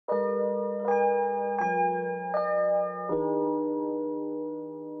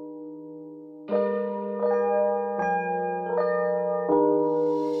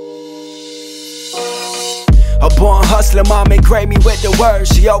hustler, mom engraved me with the words.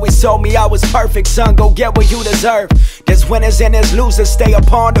 She always told me I was perfect, son, go get what you deserve. There's winners and there's losers, stay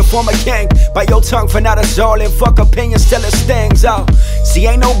upon the former king. Bite your tongue for not assaulting, fuck opinions till it stings. Oh, see,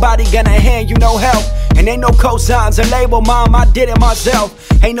 ain't nobody gonna hand you no help, and ain't no cosigns or label, mom, I did it myself.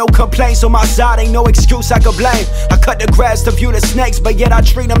 Ain't no complaints on my side, ain't no excuse I could blame. I cut the grass to view the snakes, but yet I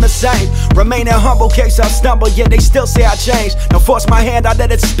treat them the same. Remaining humble, case I stumble, yet they still say I changed. Don't force my hand, I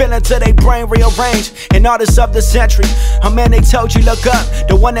let it spill until they brain rearrange. An artist of the century, a man they told you look up.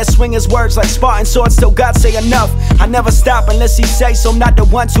 The one that swing his words like Spartan swords till God say enough. I never stop unless he say so, I'm not the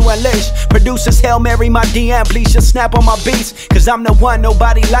one to unleash. Producers, Hail Mary my DM, please just snap on my beats. Cause I'm the one,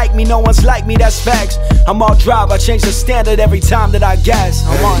 nobody like me, no one's like me, that's facts. I'm all drive, I change the standard every time that I gas.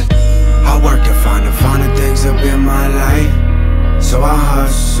 I work to find the finer things up in my life, so I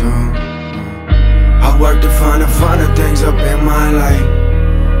hustle. I work to find the finer things up in my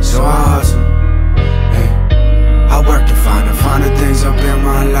life, so I hustle. I work to find the finer things up in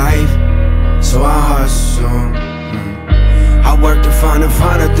my life, so I hustle. I work to find the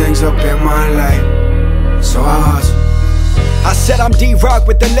finer things up in my life, so I hustle. I said I'm D-Rock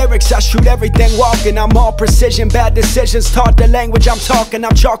with the lyrics, I shoot everything walking. I'm all precision, bad decisions, taught the language I'm talking.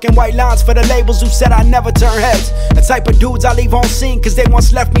 I'm chalking white lines for the labels who said I never turn heads. The type of dudes I leave on scene cause they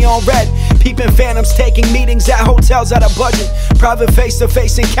once left me on red. Peeping phantoms, taking meetings at hotels out of budget. Private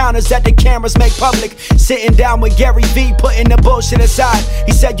face-to-face encounters that the cameras make public. Sitting down with Gary V, putting the bullshit aside.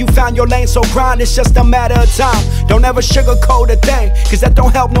 He said you found your lane, so grind, it's just a matter of time. Don't ever sugarcoat a thing, cause that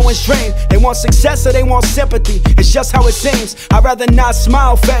don't help no one's dream. They want success or they want sympathy, it's just how it seems. I'd rather not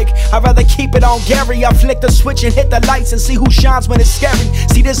smile fake, I'd rather keep it on Gary. I flick the switch and hit the lights and see who shines when it's scary.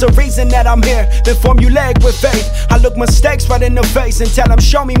 See, there's a reason that I'm here, been formulaic with faith. I look mistakes right in the face and tell them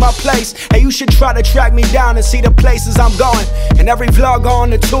show me my place. Hey, you should try to track me down and see the places I'm going. And every vlogger on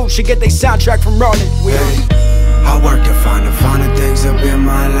the tube should get their soundtrack from Rowlan. I work to find the finer things up in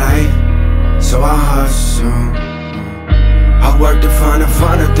my life, so I hustle. I work to find the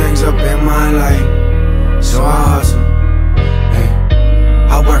finer things up in my life, so I hustle.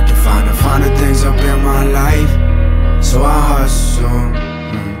 I work to find the finer things up in my life, so I hustle.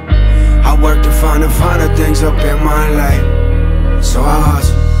 I work to find the finer things up in my life, so I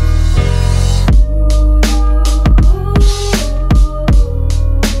hustle.